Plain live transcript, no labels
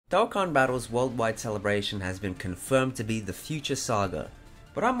Dokkan Battle's worldwide celebration has been confirmed to be the future saga,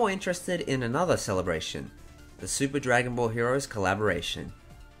 but I'm more interested in another celebration, the Super Dragon Ball Heroes collaboration.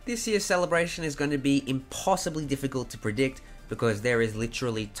 This year's celebration is going to be impossibly difficult to predict because there is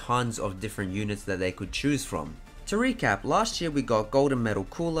literally tons of different units that they could choose from. To recap, last year we got Golden Metal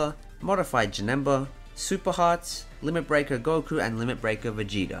Cooler, Modified Janemba, Super Hearts, Limit Breaker Goku and Limit Breaker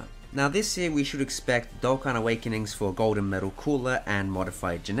Vegeta. Now this year we should expect Dokkan Awakenings for Golden Metal Cooler and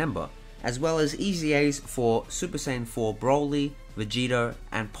Modified Janemba, as well as EZAs for Super Saiyan 4 Broly, Vegito,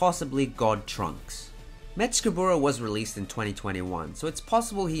 and possibly God Trunks. Mechikabura was released in 2021, so it's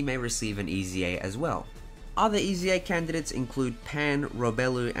possible he may receive an EZA as well. Other EZA candidates include Pan,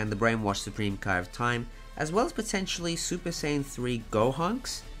 Robelu, and the Brainwashed Supreme Kai of Time, as well as potentially Super Saiyan 3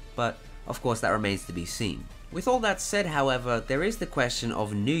 Gohunks, but of course that remains to be seen. With all that said, however, there is the question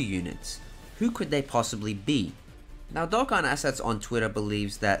of new units. Who could they possibly be? Now Dokkan Assets on Twitter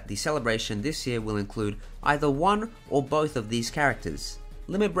believes that the celebration this year will include either one or both of these characters.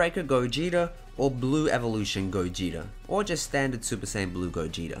 Limit Breaker Gogeta or Blue Evolution Gogeta, or just standard Super Saiyan Blue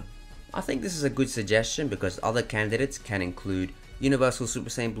Gogeta. I think this is a good suggestion because other candidates can include Universal Super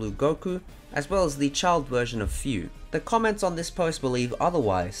Saiyan Blue Goku, as well as the child version of Fu. The comments on this post believe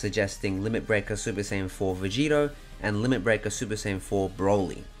otherwise, suggesting Limit Breaker Super Saiyan 4 Vegito and Limit Breaker Super Saiyan 4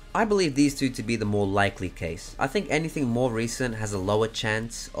 Broly. I believe these two to be the more likely case. I think anything more recent has a lower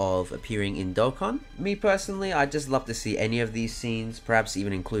chance of appearing in Dokkan. Me personally, I'd just love to see any of these scenes, perhaps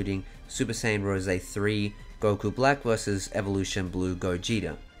even including Super Saiyan Rose 3 Goku Black versus Evolution Blue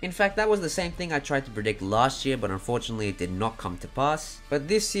Gogeta. In fact, that was the same thing I tried to predict last year, but unfortunately it did not come to pass. But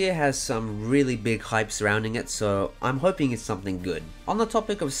this year has some really big hype surrounding it, so I'm hoping it's something good. On the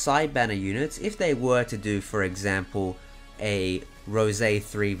topic of side banner units, if they were to do, for example, a Rose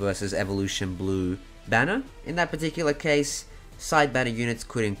 3 versus Evolution Blue banner, in that particular case, side banner units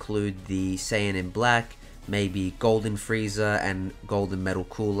could include the Saiyan in Black, maybe Golden Frieza and Golden Metal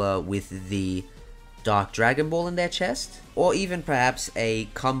Cooler with the Dark Dragon Ball in their chest, or even perhaps a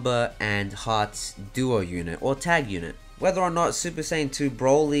Kumba and Hearts duo unit or tag unit. Whether or not Super Saiyan 2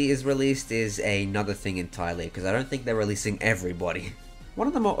 Broly is released is another thing entirely, because I don't think they're releasing everybody. One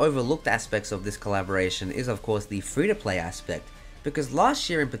of the more overlooked aspects of this collaboration is of course the free-to-play aspect, because last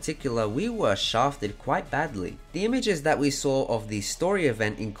year in particular we were shafted quite badly. The images that we saw of the story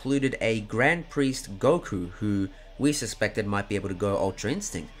event included a Grand Priest Goku who we suspected might be able to go Ultra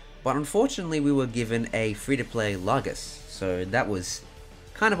Instinct. But unfortunately we were given a free-to-play Lagus, so that was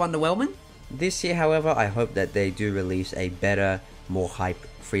kind of underwhelming. This year however, I hope that they do release a better, more hype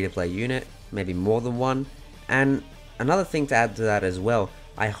free-to-play unit, maybe more than one. And another thing to add to that as well,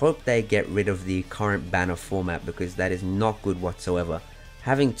 I hope they get rid of the current banner format because that is not good whatsoever.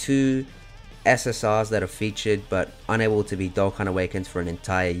 Having two SSRs that are featured but unable to be Dokkan Awakens for an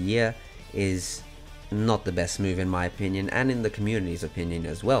entire year is not the best move in my opinion, and in the community's opinion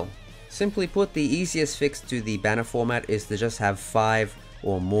as well. Simply put, the easiest fix to the banner format is to just have 5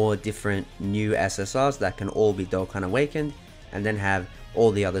 or more different new SSRs that can all be Dokkan Awakened, and then have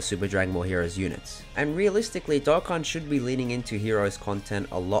all the other Super Dragon Ball Heroes units. And realistically, Dokkan should be leaning into Heroes content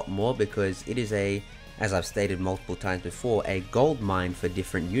a lot more because it is as I've stated multiple times before, a gold mine for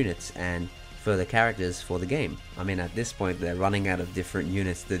different units and further characters for the game. I mean, at this point they're running out of different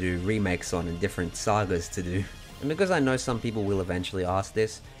units to do remakes on and different sagas to do. And because I know some people will eventually ask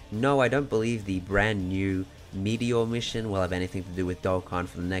this, no, I don't believe the brand new Meteor mission will have anything to do with Dokkan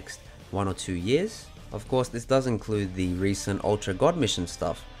for the next 1 or 2 years. Of course, this does include the recent Ultra God mission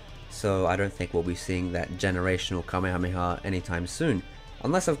stuff, so I don't think we'll be seeing that generational Kamehameha anytime soon.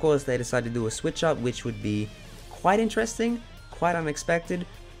 Unless of course they decide to do a switch up, which would be quite interesting, quite unexpected,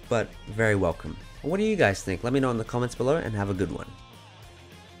 but very welcome. What do you guys think? Let me know in the comments below and have a good one.